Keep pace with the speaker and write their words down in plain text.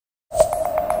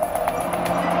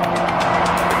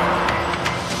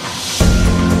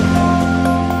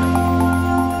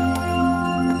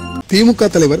திமுக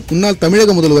தலைவர் முன்னாள்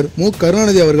தமிழக முதல்வர் மு.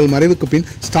 கருணாநிதி அவர்கள் மறைவுக்கு பின்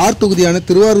ஸ்டார் தொகுதியான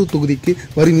திருவாரூர் தொகுதிக்கு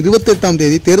வரும் 28ஆம்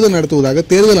தேதி தேர்தல் நடத்துவதாக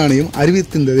தேர்தல் ஆணையம்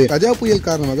அறிவித்திருந்தது. கஜா புயல்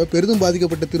காரணமாக பெரிதும்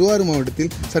பாதிக்கப்பட்ட திருவாரூர்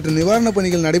மாவட்டத்தில் சற்று நிவாரணப்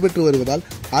பணிகள் நடைபெற்று வருவதால்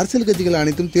அரசியல் கட்சிகள்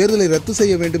அனைத்தும் தேர்தலை ரத்து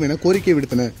செய்ய வேண்டும் என கோரிக்கை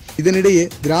விடுத்தன. இதனிடையே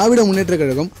திராவிட முன்னேற்றக்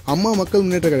கழகம், அம்மா மக்கள்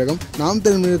முன்னேற்றக் கழகம், நாம்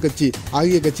தமிழர் கட்சி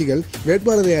ஆகிய கட்சிகள்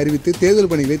வேட்பாளரை அறிவித்து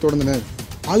தேர்தல் பணிகளை தொடர்ந்தனர்.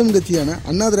 ஆளும் கட்சியான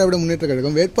அண்ணா திராவிட முன்னேற்ற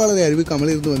கழகம் வேட்பாளரை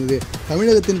அறிவிக்காமல் இருந்து வந்தது.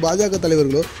 தமிழகத்தின் பாஜக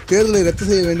தலைவர்களோ தேர்தலை ரத்து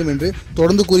செய்ய வேண்டும் என்று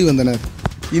தொடர்ந்து கூறி வந்தனர்.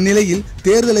 இந்நிலையில்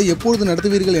தேர்தலை எப்பொழுது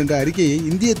நடத்துவீர்கள் என்ற அறிக்கையை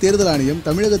இந்திய தேர்தல் ஆணையம்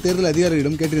தமிழக தேர்தல்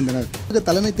அதிகாரிகளிடம் கேட்டிருந்தனர்.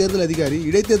 தலைமை தேர்தல் அதிகாரி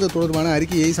இடைத்தேர்தல் தொடர்பான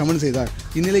அறிக்கையை சமன் செய்தார்.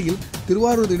 இந்நிலையில்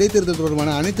திருவாரூர் இடைத்தேர்தல்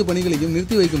தொடர்பான அனைத்து பணிகளையும்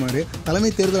நிறுத்தி வைக்குமாறு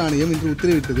தலைமை தேர்தல் ஆணையம் இன்று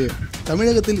உத்தரவிட்டது.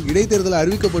 தமிழகத்தில் இடைத்தேர்தல்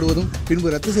அறிவிக்கப்படுவதும்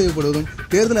பின்பு ரத்து செய்யப்படுவதும்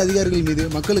தேர்தல் அதிகாரிகள் மீது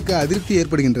மக்களுக்கு அதிருப்தி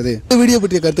ஏற்படுகின்றது. இந்த வீடியோ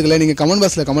பற்றிய கருத்துக்களை நீங்க கமெண்ட்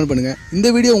பாக்ஸ்ல கமெண்ட் பண்ணுங்க.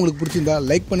 இந்த வீடியோ உங்களுக்கு பிடிச்சிருந்தா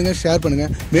லைக் பண்ணுங்க, ஷேர் பண்ணுங்க,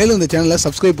 மேலும் இந்த சேனலை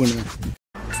சப்ஸ்கிரைப் பண்ணுங்க.